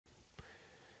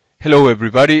Hello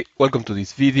everybody, welcome to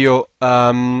this video.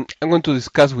 I'm going to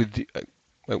discuss with you,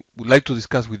 I would like to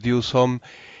discuss with you some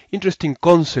interesting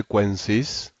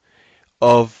consequences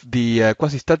of the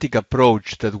quasi-static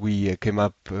approach that we came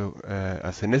up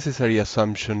as a necessary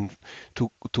assumption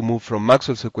to move from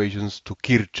Maxwell's equations to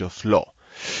Kirchhoff's law.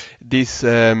 These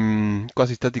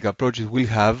quasi-static approaches will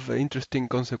have interesting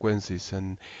consequences,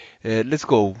 and let's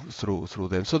go through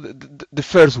them. So the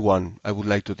first one I would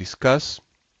like to discuss.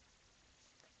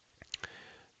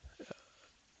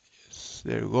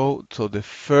 There you go. So the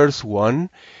first one,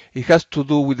 it has to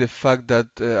do with the fact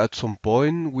that at some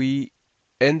point we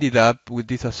ended up with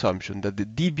this assumption that the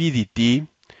dB dt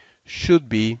should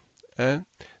be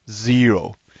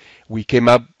 0. We came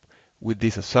up with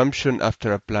this assumption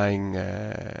after applying,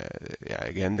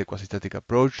 again, the quasi-static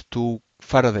approach to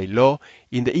Faraday law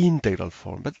in the integral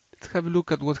form. But let's have a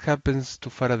look at what happens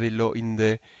to Faraday law in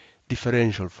the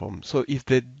differential form. So if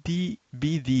the dB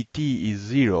dt is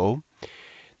 0,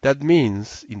 that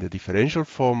means, in the differential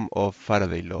form of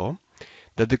Faraday law,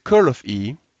 that the curl of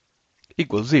E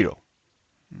equals 0.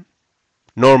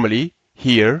 Normally,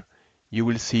 here, you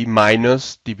will see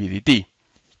minus dB dt.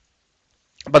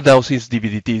 But now, since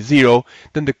dB dt is 0,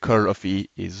 then the curl of E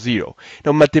is 0.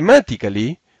 Now,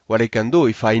 mathematically, what I can do,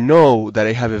 if I know that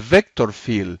I have a vector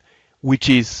field which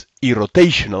is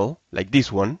irrotational, like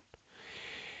this one,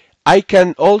 I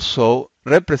can also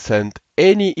represent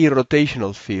any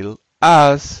irrotational field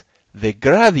as the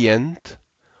gradient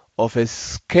of a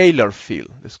scalar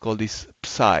field. Let's call this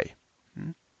psi.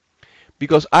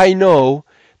 Because I know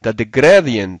that the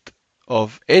gradient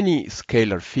of any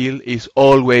scalar field is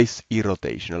always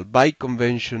irrotational. By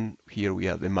convention, here we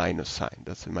have the minus sign.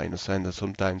 That's a minus sign that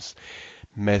sometimes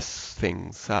mess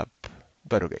things up,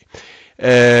 but okay.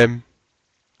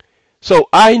 So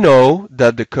I know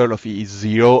that the curl of E is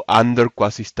 0 under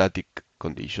quasi-static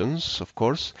conditions, of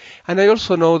course, and I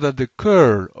also know that the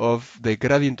curl of the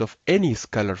gradient of any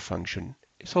scalar function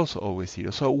is also always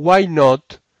 0. So why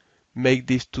not make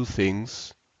these two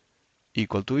things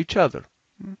equal to each other?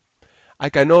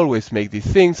 I can always make these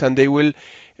things, and they will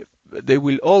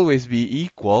always be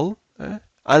equal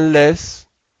unless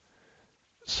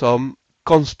some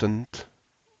constant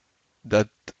that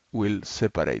will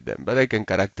separate them, but I can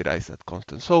characterize that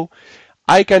constant. So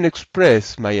I can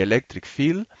express my electric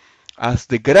field as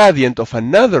the gradient of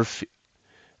another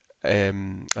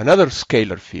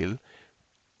scalar field,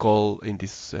 called in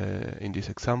this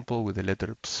example with the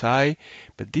letter psi,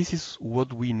 but this is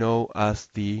what we know as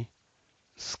the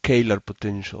scalar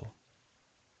potential.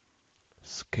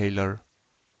 Scalar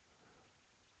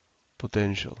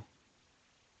potential.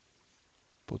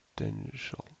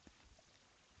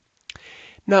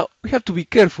 Now we have to be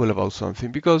careful about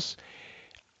something, because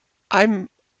I'm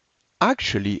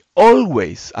actually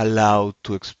always allowed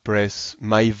to express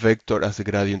my vector as a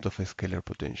gradient of a scalar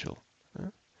potential.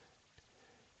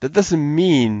 That doesn't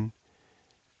mean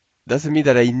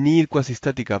that I need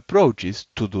quasi-static approaches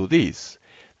to do this.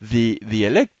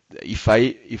 If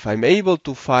I'm able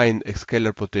to find a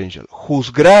scalar potential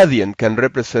whose gradient can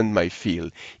represent my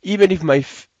field, even if my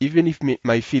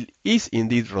field is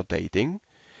indeed rotating,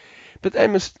 but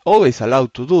I'm always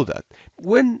allowed to do that.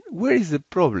 Where is the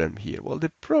problem here? Well,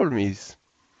 the problem is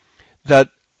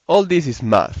that all this is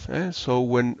math. So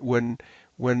when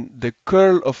the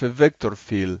curl of a vector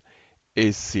field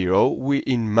is 0,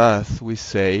 in math we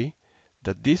say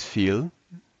that this field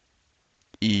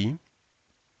E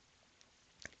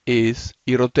is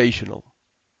irrotational.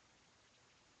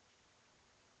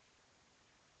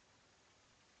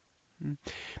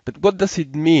 But what does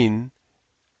it mean?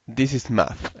 This is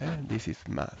math. This is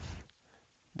math.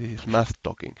 This is math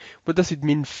talking. What does it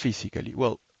mean physically?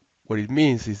 Well, what it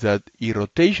means is that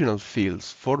irrotational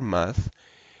fields for math,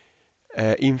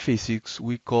 in physics,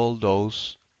 we call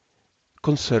those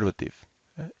conservative.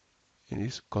 It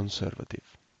is conservative.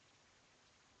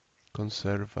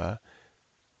 Conservative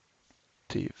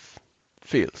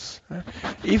fields.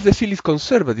 If the field is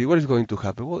conservative, what is going to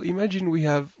happen? Well, imagine we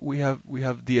have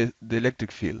the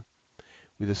electric field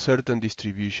with a certain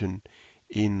distribution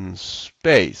in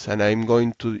space, and I'm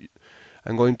going to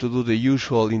do the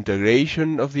usual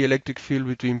integration of the electric field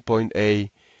between point A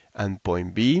and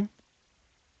point B,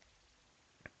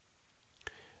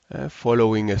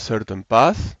 following a certain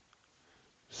path.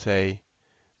 Say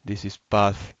this is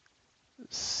path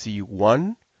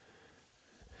C1.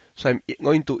 So I'm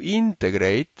going to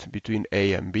integrate between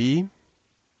A and B.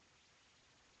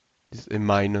 This is a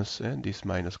minus, this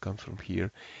minus comes from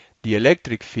here. The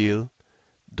electric field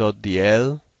dot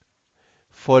dl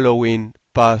following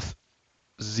path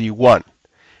Z1.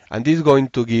 And this is going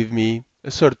to give me a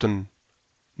certain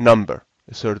number,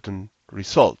 a certain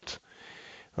result,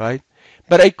 right?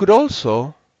 But I could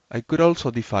also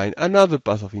define another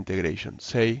path of integration,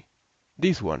 say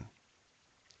this one.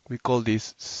 We call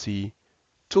this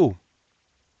C2.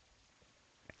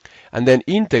 And then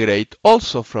integrate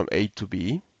also from A to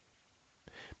B,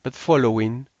 but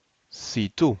following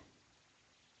C2.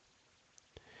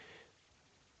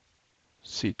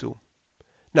 C2.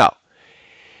 Now,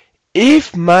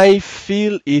 if my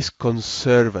field is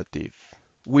conservative,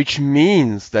 which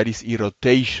means that it's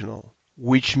irrotational,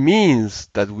 which means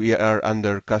that we are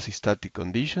under quasi-static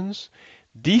conditions,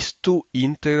 these two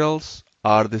integrals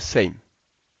are the same.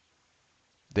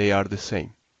 They are the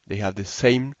same. They have the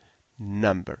same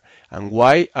number. And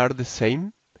why are the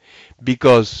same?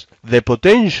 Because the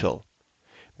potential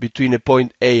between a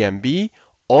point A and B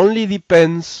only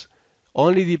depends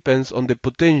on the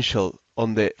potential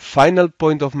on the final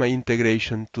point of my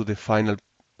integration to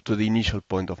the initial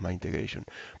point of my integration.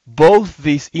 Both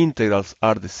these integrals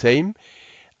are the same,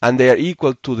 and they are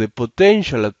equal to the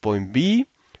potential at point B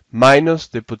minus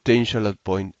the potential at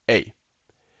point A,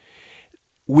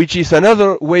 which is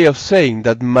another way of saying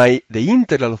that the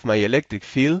integral of my electric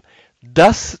field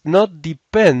does not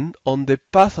depend on the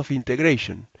path of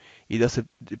integration. It doesn't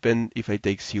depend if I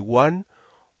take C1,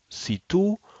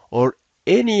 C2, or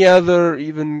any other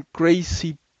even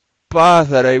crazy path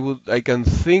that I can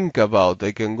think about.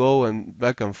 I can go and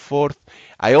back and forth.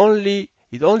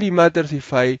 It only matters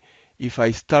if I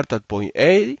start at point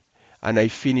A and I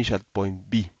finish at point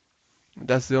B.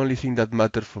 That's the only thing that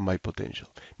matters for my potential.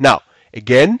 Now,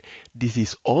 again, this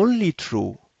is only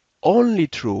true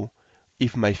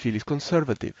if my field is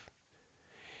conservative.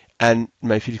 And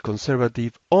my field is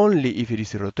conservative only if it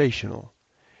is rotational.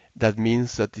 That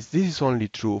means that this is only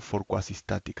true for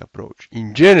quasi-static approach.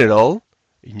 In general,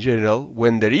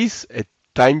 when there is a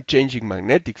time-changing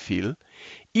magnetic field,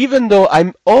 even though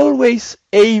I'm always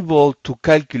able to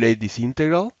calculate this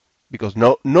integral, because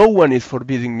no one is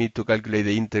forbidding me to calculate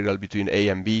the integral between A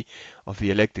and B of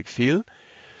the electric field,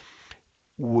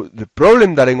 the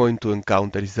problem that I'm going to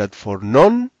encounter is that for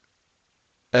non-static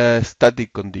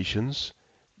conditions,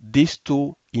 these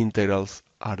two integrals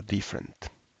are different.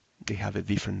 They have a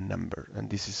different number, and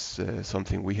this is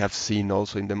something we have seen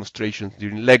also in demonstrations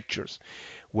during lectures,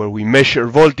 where we measure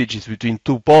voltages between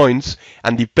 2 points,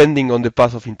 and depending on the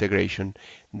path of integration,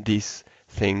 these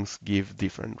things give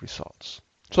different results.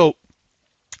 So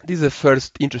this is the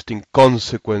first interesting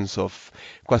consequence of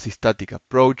quasi-static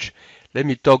approach. Let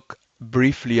me talk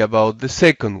briefly about the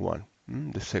second one.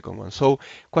 So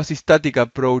quasi-static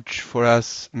approach for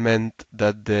us meant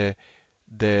that the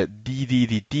dd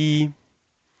dt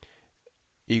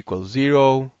equals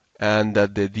 0, and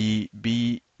that the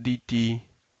dB dt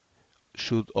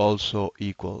should also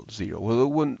equal 0. Well,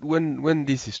 when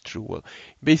this is true? Well,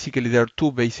 basically there are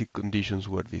two basic conditions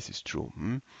where this is true.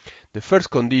 The first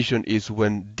condition is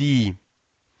when D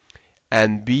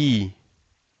and B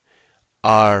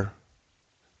are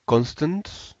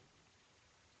constants,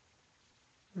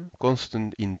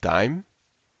 constant in time,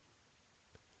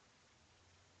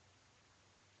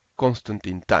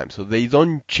 so they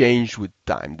don't change with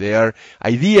time. They are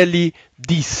ideally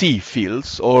DC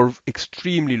fields or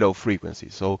extremely low frequency.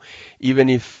 So even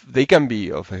if they can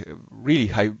be of a really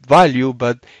high value,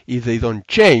 but if they don't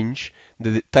change,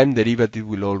 the time derivative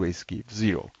will always give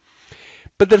 0.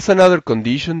 But there's another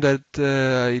condition that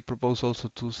I propose also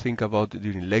to think about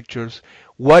during lectures.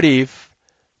 What if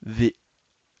the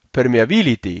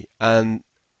permeability and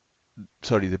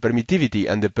the permittivity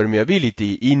and the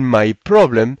permeability in my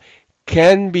problem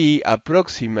can be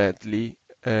approximately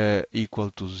equal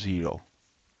to 0.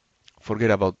 Forget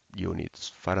about units,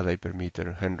 Faraday per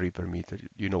meter, Henry per meter,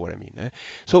 you know what I mean.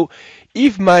 So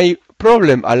if my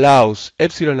problem allows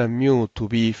epsilon and mu to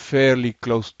be fairly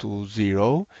close to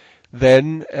 0,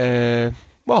 then,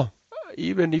 well,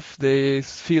 even if the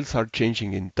fields are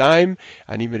changing in time,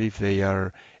 and even if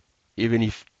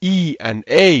E and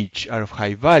H are of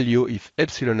high value, if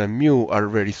epsilon and mu are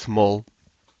very small,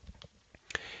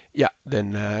 yeah,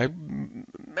 then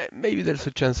maybe there's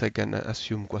a chance I can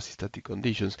assume quasi-static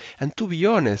conditions. And to be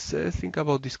honest, think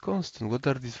about this constant. What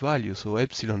are these values? So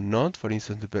epsilon naught, for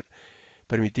instance, the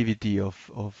permittivity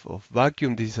of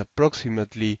vacuum, this is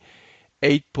approximately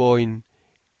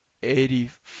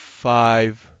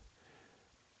 8.85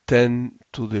 10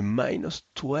 to the minus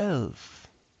 12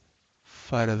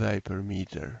 Faraday per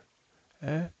meter.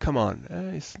 Come on,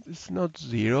 it's not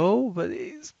 0, but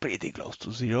it's pretty close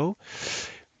to 0.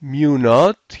 Mu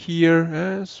naught here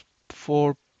is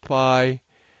 4 pi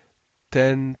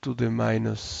 10 to the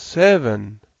minus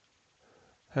 7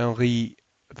 Henry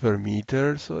per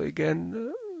meter. So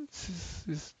again,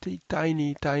 It's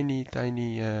tiny, tiny,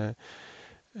 tiny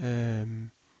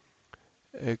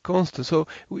constant. So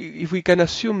if we can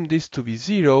assume this to be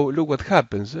 0, look what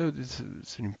happens. It's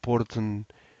an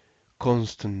important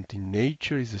constant in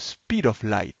nature is the speed of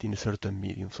light in a certain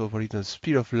medium. So for instance,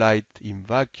 speed of light in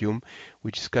vacuum,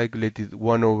 which is calculated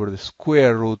 1 over the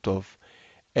square root of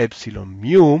epsilon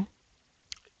mu.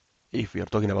 If we are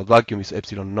talking about vacuum, is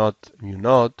epsilon naught mu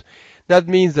naught. That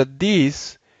means that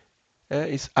this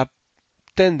is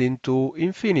tending to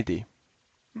infinity,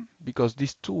 because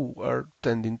these two are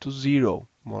tending to 0,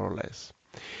 more or less.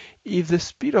 If the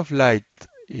speed of light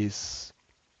is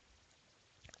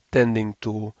tending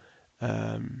to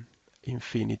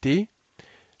infinity,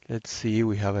 let's see,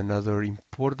 we have another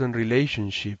important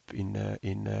relationship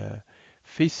in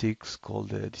physics called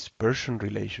the dispersion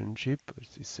relationship.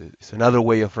 It's another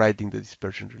way of writing the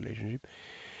dispersion relationship.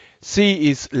 C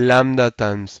is lambda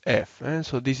times f.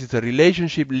 So this is a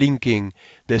relationship linking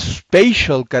the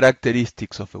spatial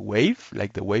characteristics of a wave,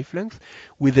 like the wavelength,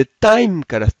 with the time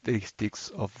characteristics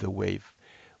of the wave,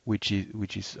 which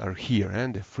are here,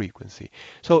 and the frequency.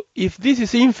 So if this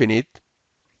is infinite,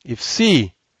 if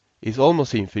C is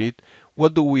almost infinite,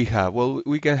 what do we have? Well,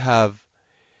 we can have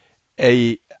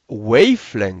a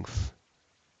wavelength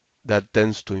that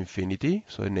tends to infinity,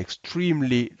 so an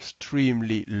extremely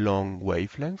long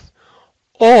wavelength,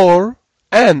 or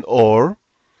a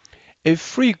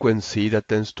frequency that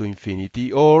tends to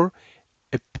infinity, or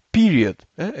a period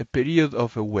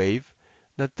of a wave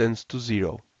that tends to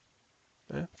 0.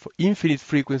 For infinite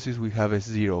frequencies, we have a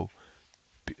 0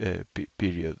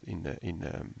 period in the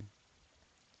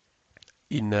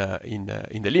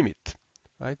limit,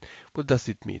 right? What does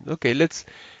it mean? Okay, let's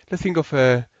think of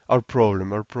our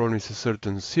problem. Our problem is a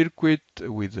certain circuit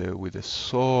with a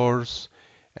source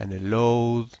and a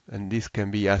load, and this can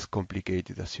be as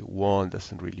complicated as you want,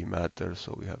 doesn't really matter.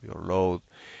 So we have your load,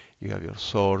 you have your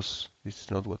source. This is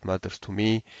not what matters to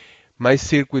me. My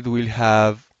circuit will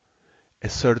have a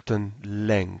certain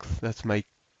length. That's my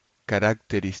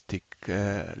characteristic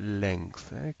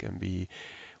length. It can be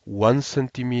 1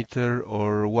 centimeter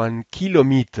or 1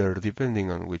 kilometer, depending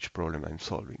on which problem I'm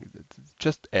solving. It's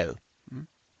just L.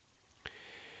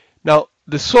 Now,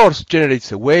 the source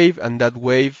generates a wave, and that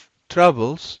wave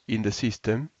travels in the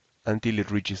system until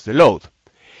it reaches the load.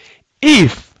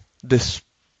 If the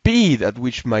speed at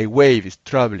which my wave is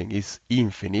traveling is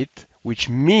infinite, which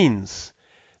means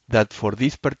that for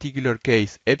this particular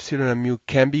case, epsilon and mu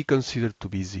can be considered to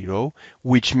be 0,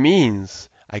 which means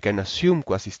I can assume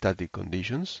quasi-static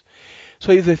conditions.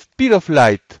 So if the speed of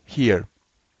light here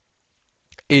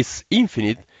is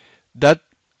infinite, that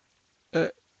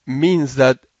means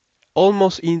that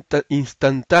almost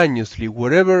instantaneously,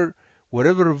 whatever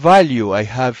value I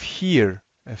have here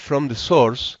from the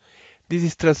source, this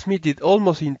is transmitted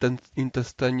almost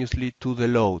instantaneously to the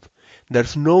load.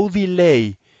 There's no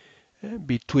delay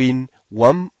between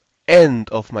one end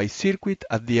of my circuit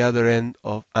and the other end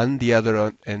of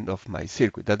my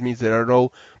circuit. That means there are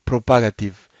no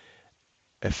propagative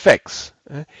effects.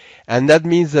 And that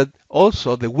means that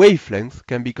also the wavelength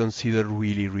can be considered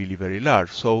really very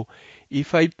large. So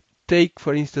if I take,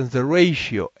 for instance, the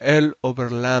ratio L over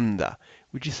lambda,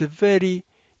 which is a very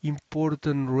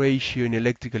important ratio in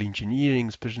electrical engineering,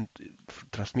 especially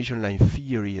transmission line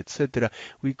theory, etc.,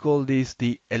 we call this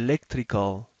the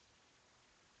electrical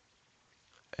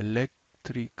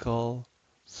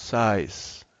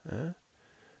size.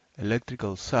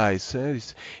 Electrical size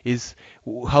is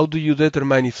how do you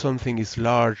determine if something is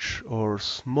large or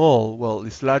small? Well,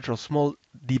 it's large or small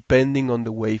depending on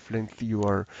the wavelength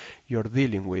you're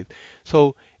dealing with.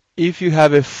 So if you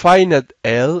have a finite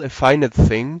L, a finite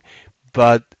thing,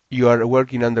 but you are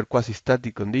working under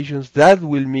quasi-static conditions, that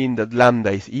will mean that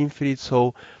lambda is infinite.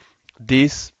 So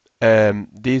this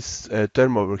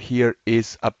term over here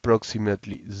is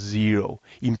approximately 0.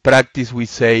 In practice, we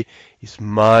say it's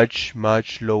much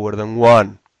lower than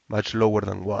 1. Much lower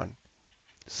than 1.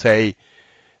 Say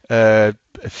a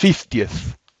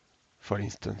 50th, for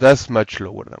instance. That's much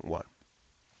lower than 1.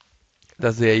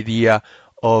 That's the idea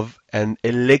of an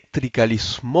electrically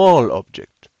small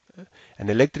object. An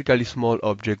electrically small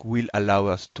object will allow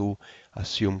us to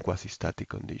assume quasi-static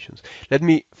conditions. Let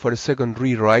me, for a second,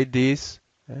 rewrite this.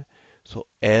 So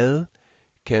L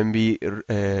can be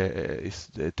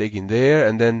taken there,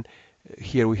 and then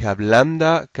here we have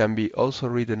lambda can be also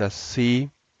written as C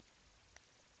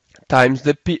times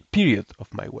the period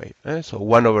of my wave. So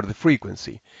 1 over the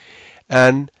frequency.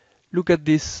 And look at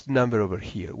this number over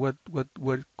here. What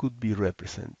could be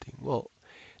representing? Well,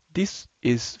 this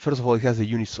is, first of all, it has the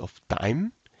units of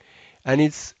time, and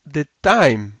it's the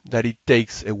time that it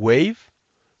takes a wave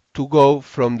to go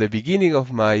from the beginning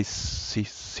of my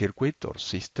circuit or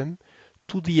system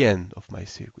to the end of my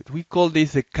circuit. We call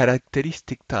this the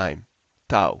characteristic time,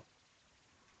 tau.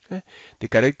 The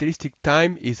characteristic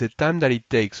time is the time that it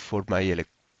takes for my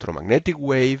electromagnetic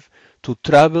wave to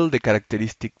travel the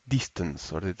characteristic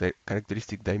distance or the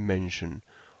characteristic dimension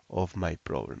of my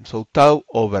problem. So tau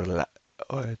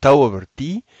over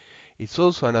t is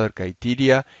also another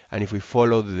criteria, and if we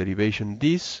follow the derivation,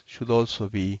 this should also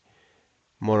be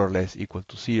more or less equal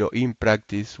to 0. In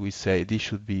practice, we say this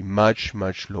should be much,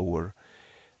 much lower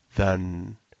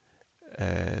than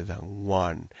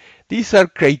 1. These are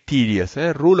criteria,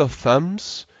 rule of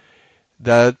thumbs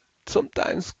that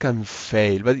sometimes can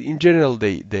fail, but in general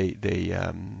they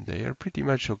are pretty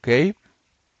much okay.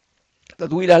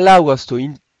 That will allow us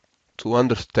to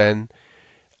understand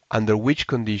under which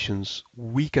conditions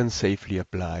we can safely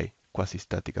apply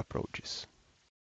quasi-static approaches.